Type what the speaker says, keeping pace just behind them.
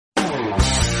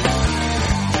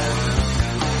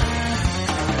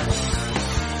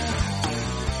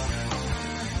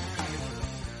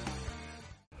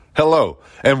Hello,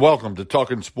 and welcome to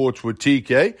Talking Sports with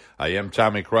TK. I am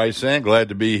Tommy Krysan. Glad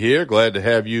to be here. Glad to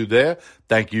have you there.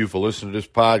 Thank you for listening to this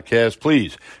podcast.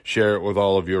 Please share it with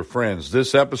all of your friends.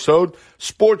 This episode,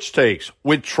 Sports Takes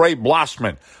with Trey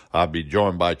Blossman. I'll be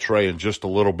joined by Trey in just a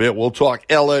little bit. We'll talk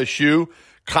LSU,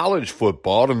 college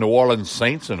football, the New Orleans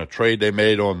Saints, and a trade they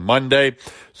made on Monday.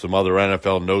 Some other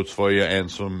NFL notes for you, and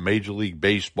some Major League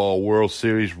Baseball World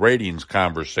Series ratings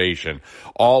conversation.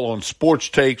 All on Sports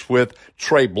Takes with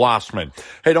Trey Blossman.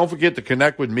 Hey, don't forget to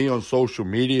connect with me on social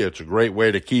media. It's a great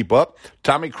way to keep up.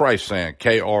 Tommy Krysan,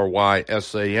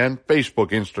 Krysan,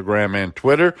 Facebook, Instagram, and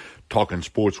Twitter. Talking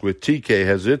Sports with TK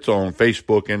has its own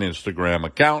Facebook and Instagram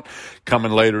account.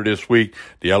 Coming later this week,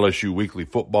 the LSU Weekly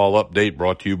Football Update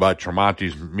brought to you by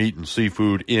Tremonti's Meat and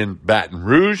Seafood in Baton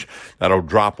Rouge. That'll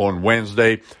drop on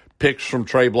Wednesday. Picks from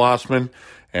Trey Blossman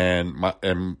and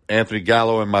Anthony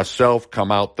Gallo and myself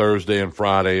come out Thursday and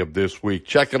Friday of this week.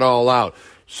 Check it all out.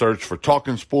 Search for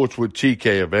Talking Sports with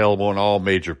TK, available on all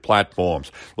major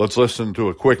platforms. Let's listen to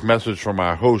a quick message from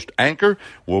our host, Anchor.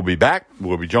 We'll be back.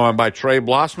 We'll be joined by Trey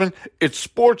Blossman. It's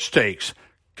Sports Takes,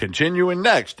 continuing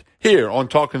next here on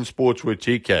Talking Sports with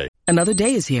TK. Another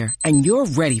day is here, and you're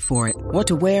ready for it. What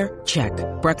to wear? Check.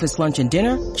 Breakfast, lunch, and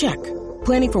dinner? Check.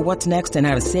 Planning for what's next and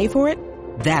how to save for it?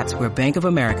 That's where Bank of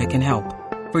America can help.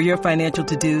 For your financial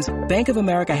to-dos, Bank of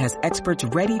America has experts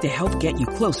ready to help get you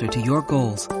closer to your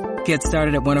goals. Get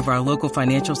started at one of our local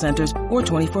financial centers or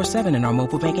 24/7 in our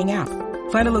mobile banking app.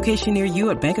 Find a location near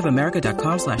you at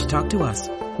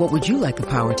bankofamerica.com/talktous. What would you like the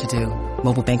power to do?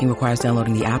 Mobile banking requires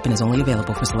downloading the app and is only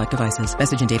available for select devices.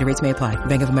 Message and data rates may apply.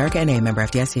 Bank of America N.A., member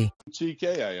FDIC.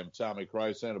 TK, I am Tommy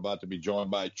Krysan, about to be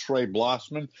joined by Trey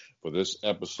Blossman for this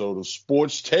episode of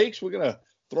Sports Takes. We're going to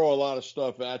throw a lot of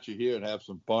stuff at you here and have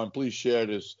some fun. Please share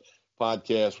this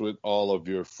podcast with all of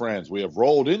your friends. We have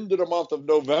rolled into the month of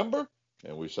November,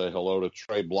 and we say hello to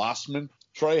Trey Blossman.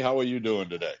 Trey, how are you doing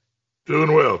today?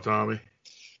 Doing well, Tommy.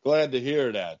 Glad to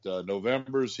hear that.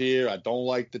 November's here. I don't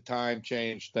like the time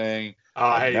change thing.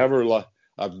 I've never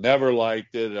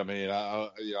liked it. I mean, I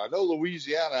know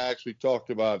Louisiana actually talked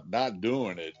about not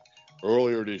doing it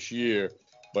earlier this year,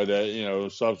 but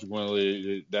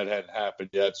subsequently that hadn't happened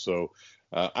yet. So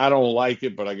I don't like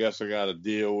it, but I guess I got to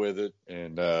deal with it,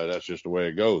 and that's just the way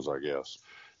it goes, I guess.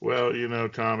 Well,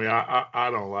 Tommy, I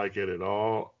don't like it at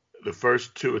all. The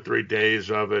first 2 or 3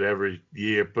 days of it every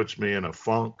year puts me in a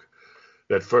funk.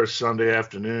 That first Sunday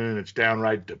afternoon, it's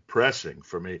downright depressing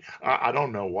for me. I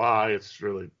don't know why. It's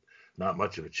really not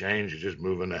much of a change. You're just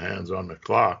moving the hands on the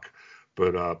clock.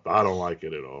 But I don't like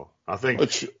it at all. I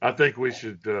think we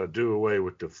should do away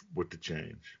with the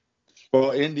change.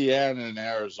 Well, Indiana and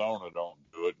Arizona don't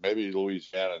do it. Maybe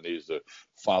Louisiana needs to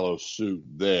follow suit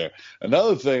there.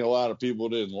 Another thing a lot of people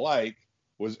didn't like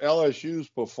was LSU's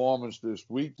performance this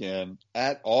weekend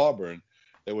at Auburn.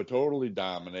 They were totally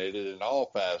dominated in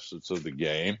all facets of the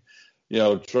game.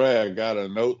 Trey, I got a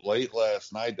note late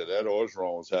last night that Ed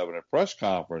Orgeron was having a press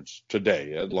conference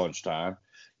today at lunchtime.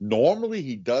 Normally,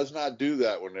 he does not do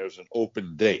that when there's an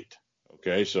open date.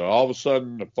 Okay, so all of a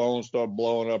sudden the phones start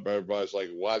blowing up. Everybody's like,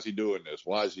 why is he doing this?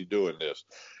 Why is he doing this?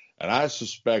 And I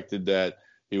suspected that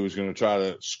he was going to try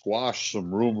to squash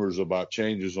some rumors about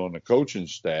changes on the coaching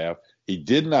staff. He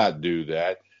did not do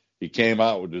that. He came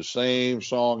out with the same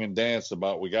song and dance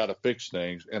about we got to fix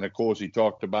things. And, of course, he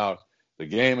talked about the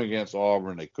game against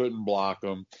Auburn. They couldn't block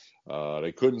them.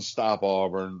 They couldn't stop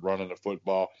Auburn running the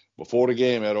football. Before the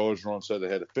game, Ed Orgeron said they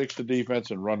had to fix the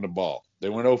defense and run the ball. They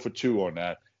went 0 for 2 on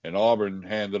that, and Auburn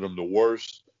handed them the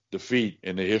worst defeat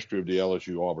in the history of the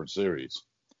LSU-Auburn series.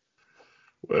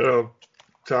 Well,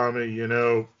 Tommy,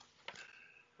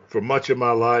 for much of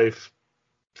my life,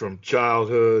 from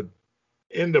childhood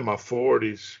into my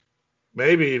 40s,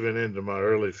 maybe even into my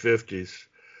early 50s,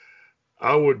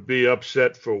 I would be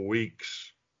upset for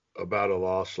weeks about a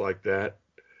loss like that.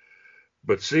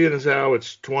 But seeing as how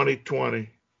it's 2020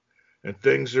 and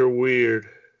things are weird,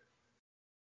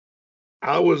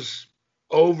 I was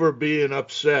over being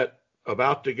upset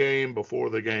about the game before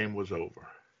the game was over.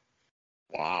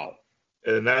 Wow.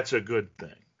 And that's a good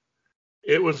thing.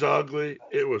 It was ugly.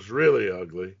 It was really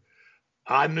ugly.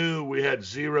 I knew we had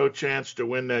zero chance to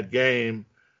win that game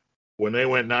when they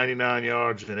went 99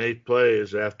 yards in 8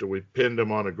 plays after we pinned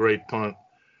them on a great punt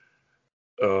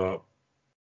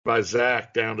by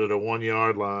Zach down to the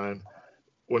 1-yard line.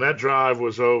 When that drive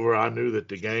was over, I knew that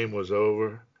the game was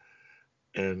over,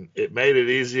 and it made it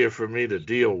easier for me to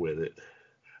deal with it.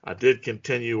 I did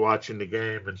continue watching the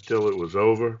game until it was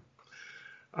over.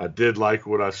 I did like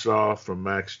what I saw from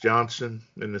Max Johnson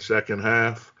in the second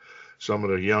half. Some of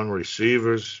the young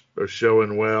receivers are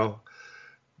showing well.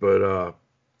 But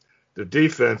the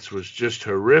defense was just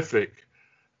horrific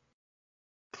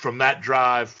from that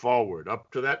drive forward. Up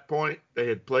to that point, they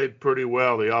had played pretty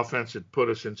well. The offense had put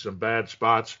us in some bad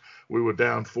spots. We were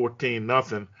down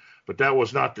 14-0, but that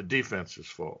was not the defense's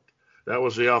fault. That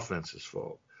was the offense's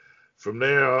fault. From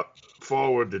there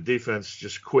forward, the defense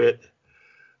just quit.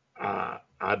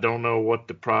 I don't know what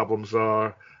the problems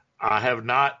are. I have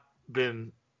not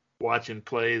been watching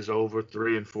plays over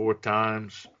 3 and 4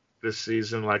 times this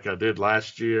season like I did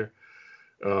last year.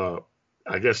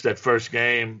 I guess that first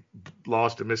game,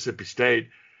 lost to Mississippi State,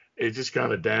 it just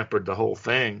kind of dampened the whole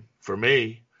thing for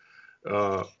me.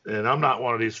 And I'm not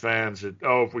one of these fans that,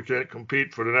 if we can't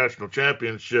compete for the national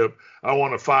championship, I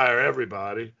want to fire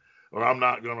everybody or I'm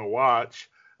not going to watch.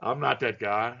 I'm not that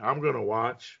guy. I'm going to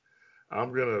watch.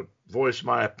 I'm going to voice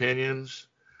my opinions.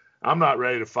 I'm not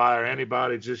ready to fire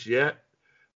anybody just yet,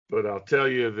 but I'll tell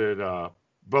you that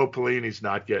Bo Pelini's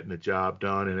not getting the job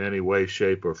done in any way,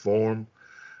 shape, or form.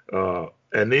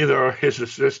 And neither are his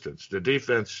assistants. The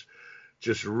defense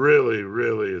just really,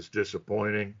 really is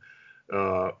disappointing.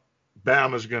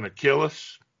 Bama's going to kill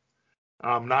us.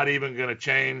 I'm not even going to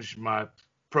change my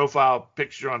profile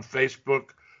picture on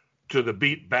Facebook to the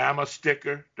Beat Bama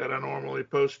sticker that I normally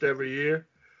post every year,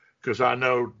 because I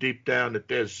know deep down that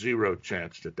there's zero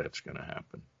chance that that's going to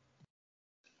happen.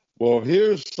 Well,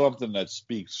 here's something that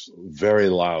speaks very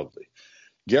loudly.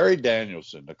 Gary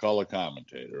Danielson, the color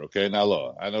commentator. Okay, now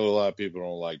look, I know a lot of people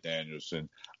don't like Danielson.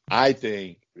 I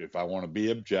think, if I want to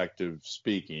be objective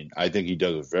speaking, I think he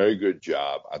does a very good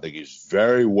job. I think he's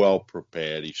very well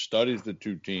prepared. He studies the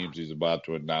two teams he's about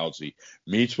to announce. He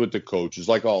meets with the coaches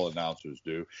like all announcers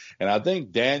do. And I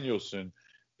think Danielson,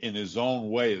 in his own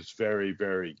way, is very,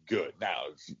 very good. Now,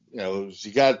 has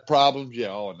he got problems? Yeah,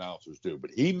 all announcers do.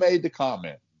 But he made the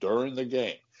comment during the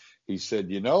game. He said,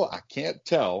 I can't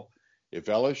tell if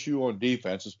LSU on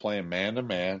defense is playing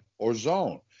man-to-man or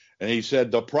zone. And he said,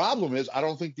 the problem is I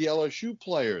don't think the LSU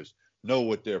players know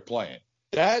what they're playing.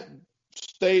 That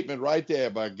statement right there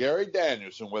by Gary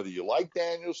Danielson, whether you like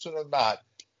Danielson or not,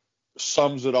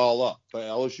 sums it all up. But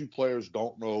LSU players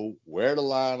don't know where to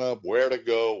line up, where to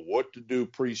go, what to do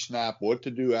pre-snap, what to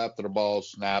do after the ball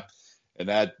snap. And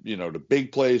that, the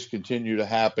big plays continue to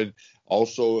happen.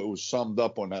 Also, it was summed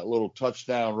up on that little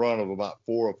touchdown run of about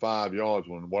 4 or 5 yards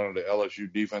when one of the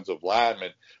LSU defensive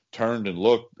linemen turned and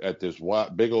looked at this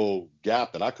big old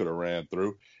gap that I could have ran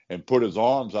through and put his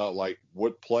arms out like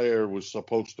what player was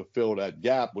supposed to fill that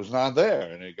gap was not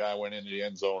there. And the guy went into the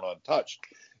end zone untouched.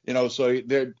 So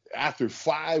they're, after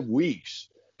 5 weeks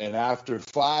and after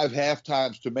 5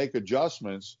 halftimes to make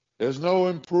adjustments, there's no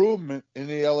improvement in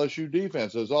the LSU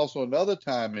defense. There's also another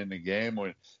time in the game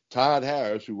when Todd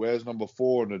Harris, who wears number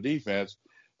 4 in the defense,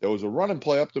 there was a running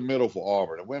play up the middle for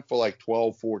Auburn. It went for like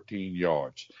 12, 14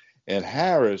 yards. And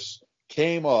Harris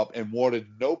came up and wanted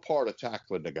no part of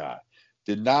tackling the guy.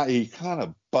 He kind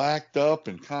of backed up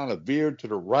and kind of veered to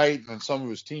the right, and some of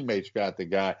his teammates got the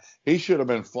guy. He should have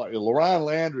been Lorraine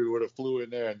Landry would have flew in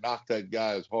there and knocked that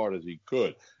guy as hard as he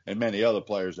could, and many other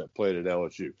players that played at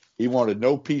LSU. He wanted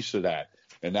no piece of that,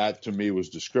 and that to me was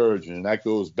discouraging. And that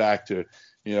goes back to,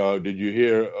 did you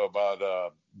hear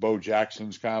about Bo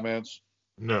Jackson's comments?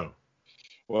 No.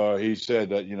 Well, he said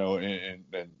that,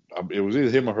 and it was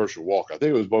either him or Herschel Walker. I think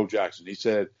it was Bo Jackson. He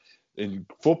said, in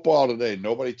football today,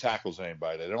 nobody tackles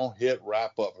anybody. They don't hit,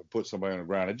 wrap up, and put somebody on the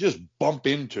ground. They just bump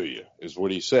into you, is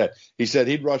what he said. He said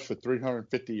he'd rush for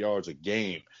 350 yards a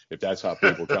game if that's how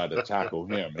people tried to tackle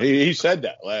him. He said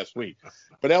that last week.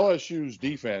 But LSU's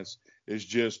defense is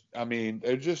just,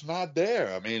 they're just not there.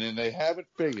 And they haven't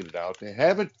figured it out. They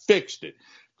haven't fixed it.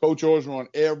 Coach Orgeron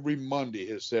every Monday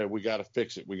has said, we got to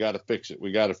fix it. We got to fix it.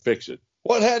 We got to fix it.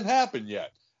 Well, it hadn't happened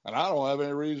yet. And I don't have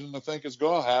any reason to think it's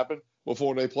going to happen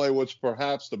before they play what's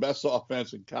perhaps the best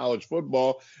offense in college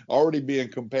football, already being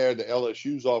compared to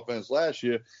LSU's offense last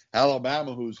year,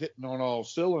 Alabama, who's hitting on all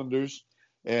cylinders.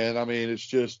 And, it's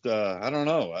just, I don't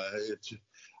know.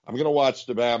 I'm going to watch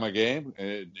the Bama game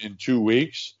in 2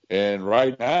 weeks. And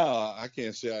right now, I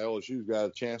can't see how LSU's got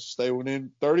a chance to stay within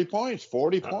 30 points,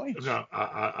 40 points. No,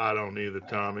 I don't either,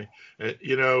 Tommy.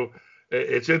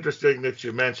 It's interesting that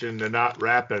you mentioned the not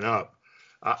wrapping up.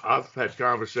 I've had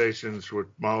conversations with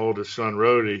my oldest son,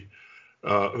 Rody,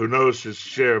 who knows his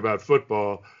share about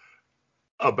football,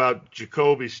 about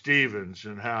Jacoby Stevens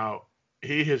and how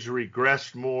he has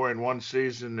regressed more in one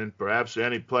season than perhaps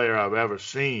any player I've ever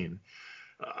seen.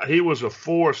 He was a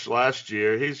force last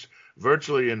year. He's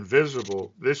virtually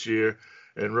invisible this year.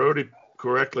 And Rody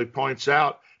correctly points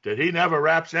out that he never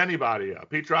wraps anybody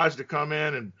up. He tries to come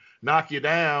in and knock you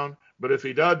down, but if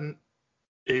he doesn't,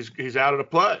 he's out of the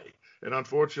play. And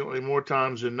unfortunately, more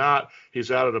times than not,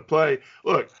 he's out of the play.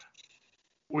 Look,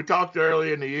 we talked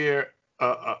early in the year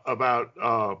about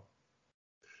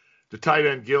the tight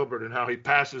end Gilbert and how he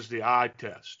passes the eye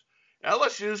test.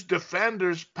 LSU's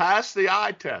defenders pass the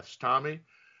eye test, Tommy.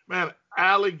 Man,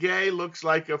 Ali Gay looks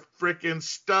like a freaking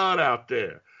stud out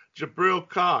there. Jabril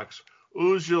Cox,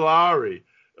 Ujulari.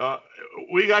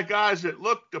 We got guys that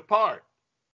look the part.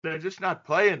 They're just not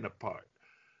playing the part.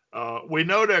 We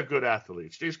know they're good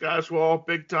athletes. These guys were all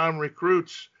big-time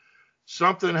recruits.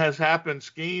 Something has happened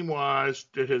scheme-wise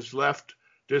that has left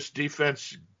this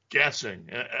defense guessing.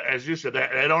 As you said,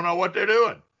 they don't know what they're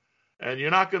doing. And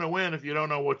you're not going to win if you don't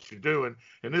know what you're doing.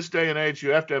 In this day and age, you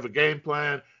have to have a game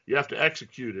plan. You have to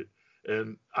execute it.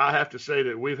 And I have to say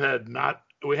that we have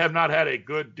not had a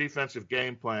good defensive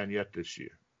game plan yet this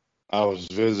year. I was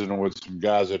visiting with some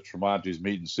guys at Tremonti's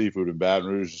Meat and Seafood in Baton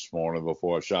Rouge this morning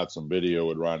before I shot some video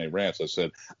with Ronnie Rance. I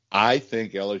said, I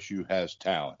think LSU has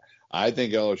talent. I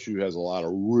think LSU has a lot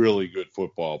of really good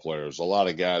football players, a lot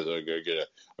of guys that are going to get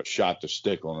a shot to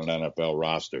stick on an NFL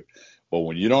roster. But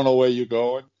when you don't know where you're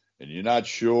going and you're not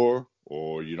sure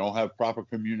or you don't have proper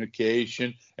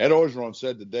communication, Ed Orgeron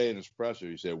said today in his presser,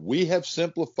 he said, we have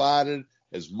simplified it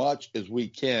as much as we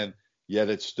can, yet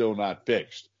it's still not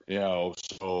fixed.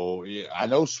 So I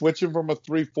know switching from a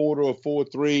 3-4 to a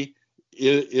 4-3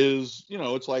 is,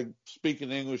 it's like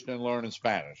speaking English and learning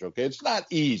Spanish, okay? It's not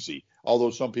easy, although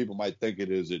some people might think it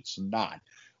is. It's not.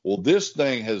 Well, this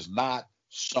thing has not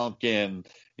sunk in.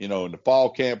 And the fall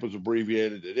camp was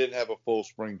abbreviated. They didn't have a full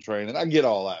spring training. I get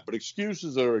all that, but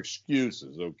excuses are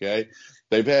excuses, okay?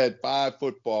 They've had 5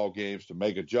 football games to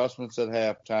make adjustments at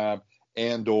halftime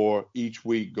and or each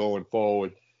week going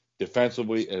forward.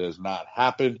 Defensively, it has not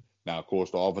happened. Now, of course,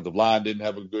 the offensive line didn't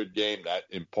have a good game. That,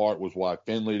 in part, was why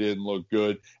Finley didn't look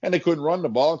good. And they couldn't run the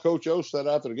ball. And Coach O said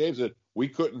after the game, said, we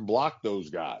couldn't block those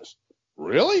guys.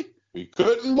 Really? We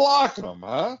couldn't block them,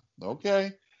 huh?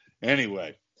 Okay.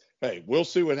 Anyway, hey, we'll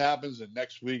see what happens. And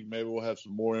next week, maybe we'll have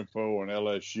some more info on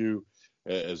LSU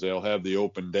as they'll have the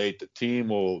open date. The team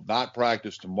will not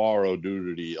practice tomorrow due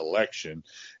to the election,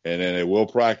 and then they will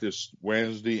practice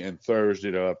Wednesday and Thursday.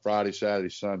 They'll have Friday, Saturday,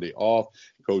 Sunday off.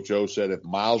 Coach O said if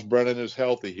Miles Brennan is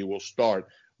healthy, he will start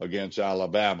against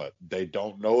Alabama. They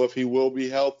don't know if he will be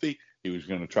healthy. He was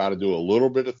going to try to do a little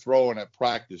bit of throwing at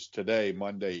practice today,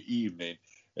 Monday evening,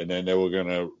 and then they were going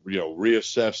to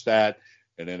reassess that.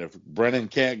 And then if Brennan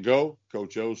can't go,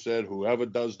 Coach O said whoever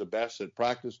does the best at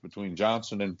practice between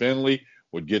Johnson and Finley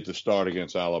would get the start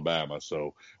against Alabama.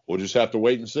 So we'll just have to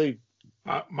wait and see.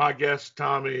 My guess,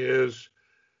 Tommy, is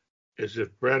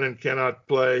if Brennan cannot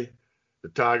play, the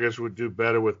Tigers would do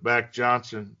better with Max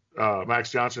Johnson,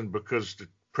 because the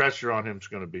pressure on him is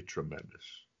going to be tremendous.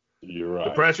 You're right.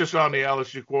 The pressure on the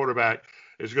LSU quarterback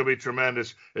is going to be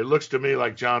tremendous. It looks to me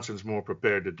like Johnson's more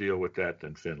prepared to deal with that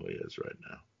than Finley is right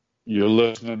now. You're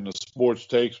listening to Sports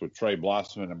Takes with Trey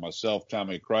Blossman and myself,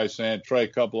 Tommy Krysan. Trey, a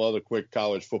couple other quick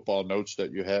college football notes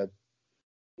that you had.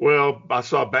 Well, I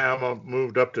saw Bama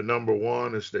moved up to number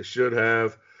 1, as they should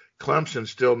have. Clemson's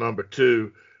still number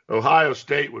 2. Ohio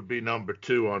State would be number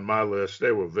 2 on my list.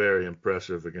 They were very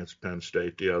impressive against Penn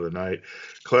State the other night.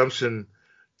 Clemson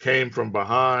came from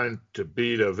behind to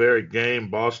beat a very game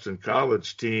Boston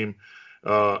College team.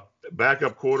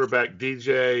 Backup quarterback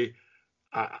DJ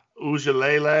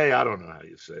Ujalele, I don't know how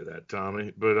you say that,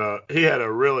 Tommy, but he had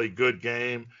a really good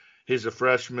game. He's a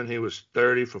freshman. He was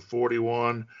 30 for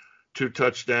 41, 2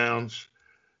 touchdowns,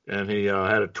 and he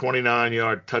had a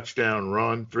 29-yard touchdown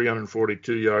run,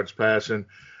 342 yards passing.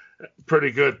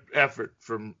 Pretty good effort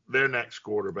from their next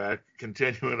quarterback,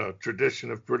 continuing a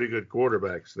tradition of pretty good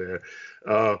quarterbacks there.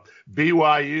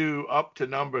 BYU up to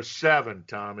number 7,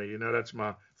 Tommy. That's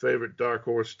my favorite dark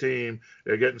horse team.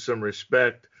 They're getting some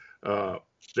respect.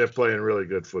 They're playing really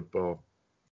good football.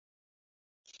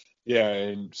 Yeah,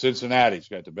 and Cincinnati's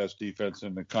got the best defense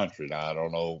in the country. Now, I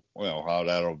don't know how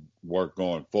that'll work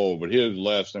going forward, but here's the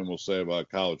last thing we'll say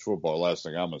about college football. Last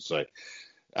thing I'm going to say.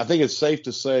 I think it's safe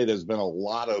to say there's been a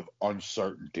lot of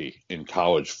uncertainty in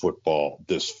college football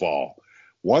this fall.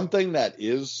 One thing that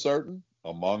is certain,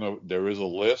 there is a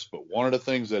list, but one of the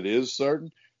things that is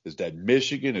certain is that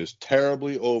Michigan is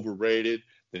terribly overrated.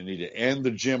 They need to end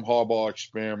the Jim Harbaugh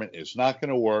experiment. It's not going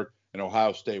to work, and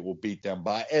Ohio State will beat them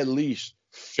by at least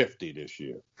 50 this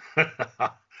year.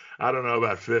 I don't know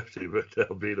about 50, but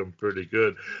they'll beat them pretty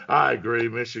good. I agree.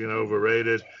 Michigan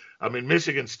overrated. I mean,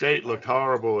 Michigan State looked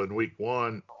horrible in week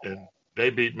 1, and they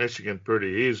beat Michigan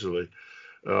pretty easily.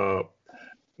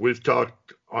 We've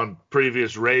talked on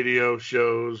previous radio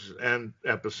shows and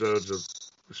episodes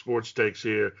of Sports Takes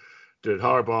here that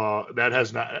Harbaugh,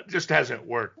 that just hasn't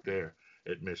worked there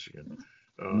at Michigan.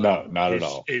 No, not at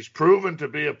all. He's proven to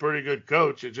be a pretty good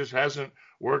coach. It just hasn't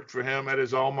worked for him at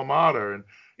his alma mater.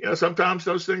 And, sometimes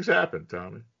those things happen,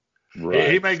 Tommy.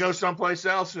 Right. He may go someplace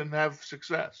else and have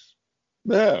success.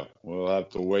 Yeah, we'll have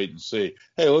to wait and see.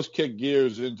 Hey, let's kick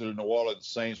gears into the New Orleans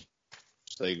Saints.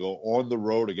 They go on the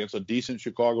road against a decent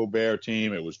Chicago Bear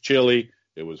team. It was chilly.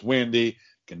 It was windy.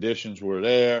 Conditions were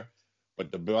there.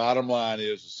 But the bottom line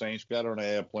is the Saints got on an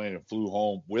airplane and flew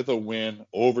home with a win.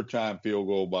 Overtime field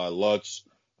goal by Lutz.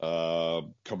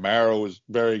 Kamara was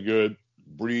very good.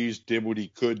 Breeze did what he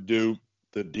could do.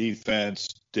 The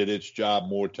defense did its job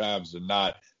more times than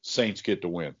not. Saints get the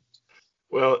win.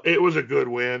 Well, it was a good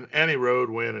win. Any road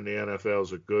win in the NFL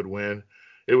is a good win.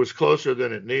 It was closer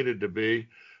than it needed to be.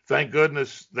 Thank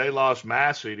goodness they lost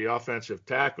Massey, the offensive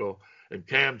tackle, and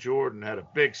Cam Jordan had a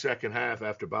big second half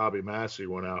after Bobby Massey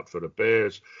went out for the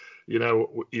Bears.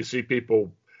 You see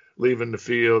people leaving the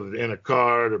field in a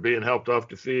car or being helped off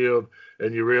the field,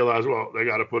 and you realize, well, they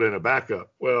got to put in a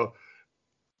backup. Well,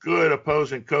 good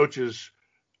opposing coaches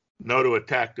know to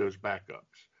attack those backups.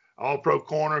 All-pro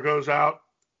corner goes out,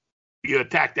 you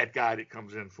attack that guy that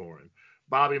comes in for him.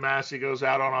 Bobby Massey goes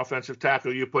out on offensive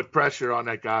tackle, you put pressure on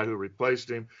that guy who replaced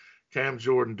him. Cam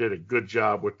Jordan did a good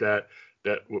job with that.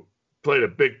 That played a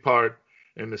big part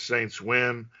in the Saints'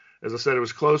 win. As I said, it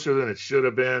was closer than it should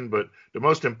have been, but the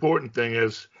most important thing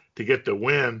is to get the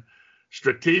win.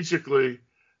 Strategically,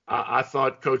 I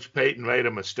thought Coach Payton made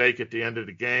a mistake at the end of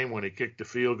the game when he kicked the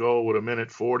field goal with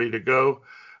 1:40 to go.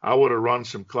 I would have run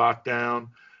some clock down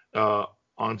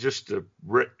on just a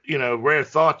rare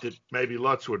thought that maybe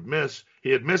Lutz would miss.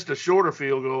 He had missed a shorter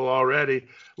field goal already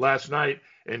last night,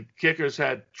 and kickers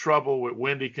had trouble with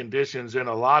windy conditions in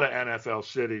a lot of NFL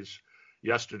cities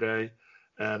yesterday.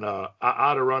 And I'd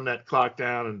have run that clock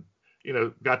down and,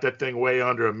 got that thing way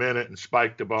under a minute and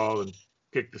spiked the ball and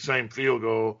kicked the same field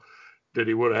goal that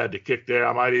he would have had to kick there.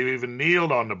 I might have even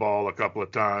kneeled on the ball a couple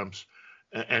of times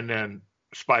and then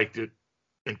spiked it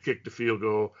and kicked the field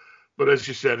goal. But as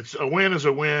you said, a win is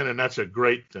a win, and that's a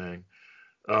great thing.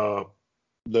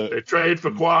 They trade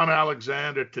for Quan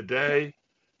Alexander today.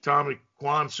 Tommy,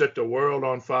 Quan set the world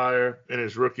on fire in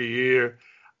his rookie year.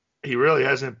 He really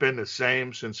hasn't been the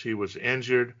same since he was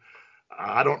injured.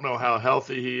 I don't know how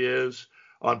healthy he is.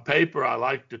 On paper, I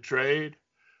like the trade,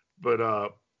 but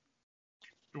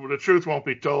the truth won't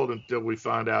be told until we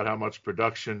find out how much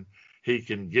production he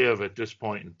can give at this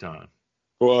point in time.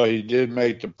 Well, he did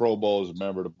make the Pro Bowl as a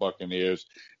member of the Buccaneers.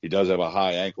 He does have a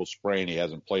high ankle sprain. He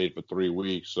hasn't played for 3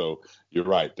 weeks. So you're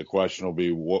right. The question will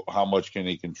be how much can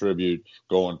he contribute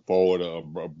going forward?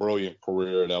 A brilliant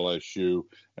career at LSU.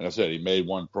 And I said he made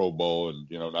one Pro Bowl, and,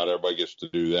 not everybody gets to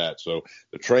do that. So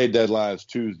the trade deadline is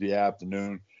Tuesday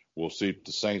afternoon. We'll see if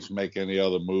the Saints make any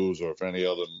other moves or if any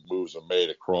other moves are made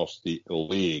across the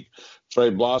league. Trey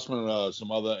Blossman,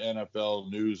 some other NFL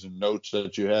news and notes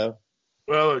that you have?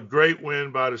 Well, a great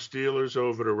win by the Steelers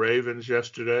over the Ravens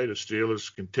yesterday. The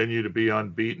Steelers continue to be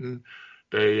unbeaten.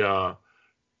 They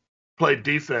played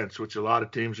defense, which a lot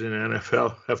of teams in the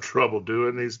NFL have trouble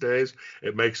doing these days.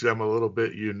 It makes them a little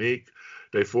bit unique.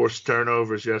 They forced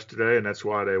turnovers yesterday, and that's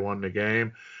why they won the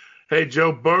game. Hey,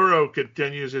 Joe Burrow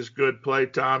continues his good play,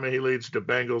 Tommy. He leads the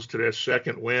Bengals to their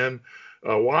second win,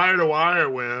 a wire-to-wire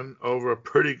win over a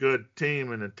pretty good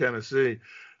team in Tennessee.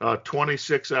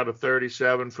 26 out of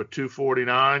 37 for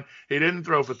 249. He didn't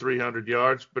throw for 300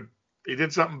 yards, but he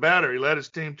did something better. He led his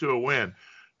team to a win,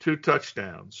 2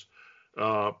 touchdowns.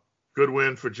 Good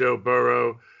win for Joe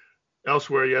Burrow.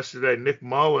 Elsewhere yesterday, Nick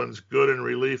Mullins, good in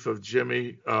relief of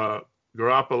Jimmy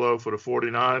Garoppolo for the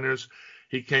 49ers.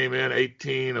 He came in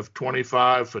 18 of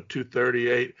 25 for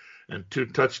 238 and 2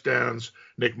 touchdowns.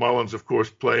 Nick Mullins, of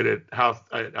course, played in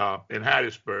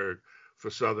Hattiesburg for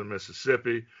Southern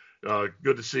Mississippi.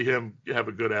 Good to see him have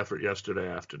a good effort yesterday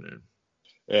afternoon.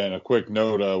 And a quick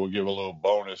note, we'll give a little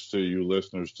bonus to you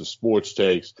listeners to Sports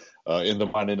Takes. In the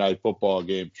Monday Night Football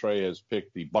game, Trey has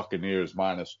picked the Buccaneers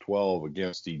 -12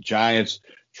 against the Giants.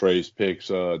 Trey's picks,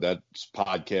 that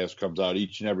podcast comes out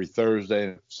each and every Thursday.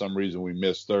 And for some reason we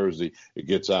missed Thursday. It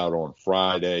gets out on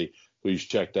Friday. Please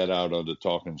check that out under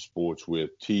Talking Sports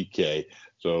with TK.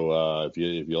 So if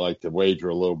you like to wager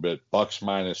a little bit, Bucks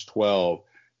 -12.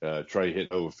 Trey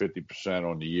hit over 50%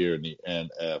 on the year in the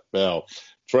NFL.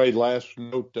 Trey, last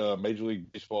note, Major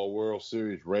League Baseball World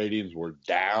Series ratings were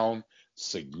down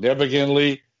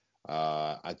significantly.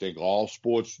 I think all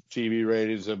sports TV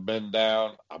ratings have been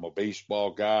down. I'm a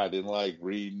baseball guy. I didn't like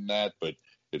reading that, but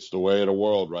it's the way of the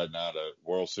world right now. The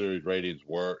World Series ratings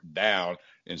were down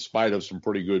in spite of some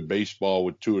pretty good baseball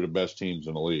with 2 of the best teams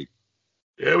in the league.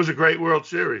 It was a great World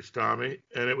Series, Tommy,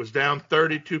 and it was down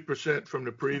 32% from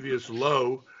the previous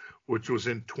low, which was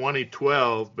in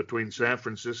 2012 between San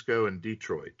Francisco and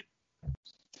Detroit.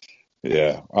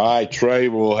 Yeah. All right, Trey,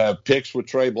 we'll have picks with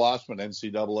Trey Blossman,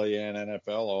 NCAA and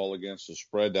NFL, all against the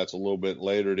spread. That's a little bit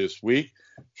later this week.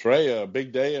 Trey, a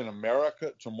big day in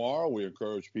America tomorrow. We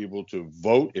encourage people to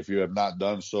vote if you have not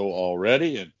done so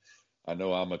already. And I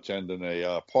know I'm attending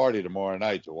a party tomorrow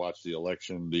night to watch the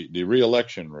election, the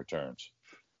re-election returns.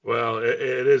 Well,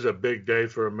 it is a big day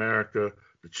for America.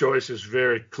 The choice is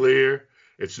very clear.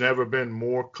 It's never been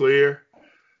more clear.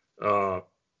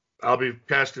 I'll be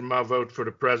casting my vote for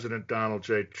the President, Donald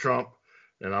J. Trump,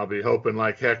 and I'll be hoping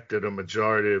like heck that a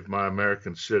majority of my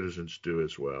American citizens do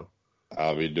as well.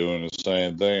 I'll be doing the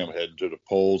same thing. I'm heading to the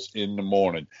polls in the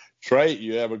morning. Trey,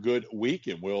 you have a good week,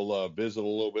 and we'll visit a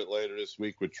little bit later this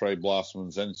week with Trey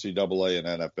Blossman's NCAA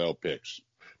and NFL picks.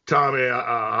 Tommy,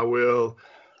 I will.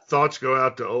 Thoughts go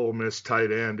out to Ole Miss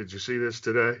tight end. Did you see this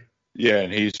today? Yeah,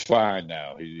 and he's fine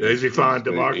now. Is he fine?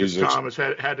 DeMarcus Thomas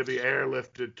had to be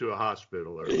airlifted to a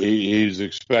hospital early. He's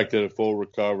expected a full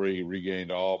recovery. He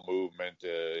regained all movement,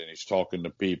 and he's talking to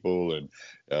people, and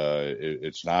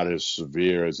it's not as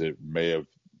severe as it may have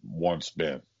once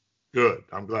been. Good.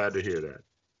 I'm glad to hear that.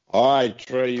 All right,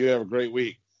 Trey, you have a great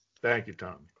week. Thank you,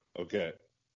 Tommy. Okay.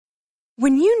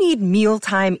 When you need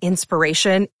mealtime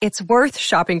inspiration, it's worth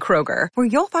shopping Kroger, where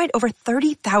you'll find over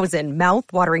 30,000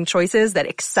 mouth-watering choices that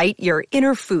excite your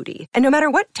inner foodie. And no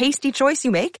matter what tasty choice you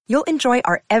make, you'll enjoy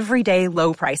our everyday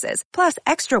low prices, plus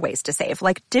extra ways to save,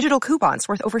 like digital coupons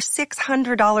worth over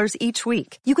 $600 each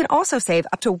week. You can also save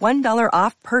up to $1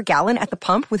 off per gallon at the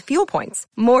pump with fuel points.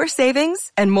 More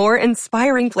savings and more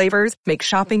inspiring flavors make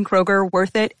shopping Kroger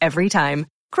worth it every time.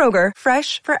 Kroger,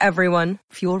 fresh for everyone.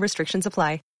 Fuel restrictions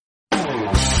apply.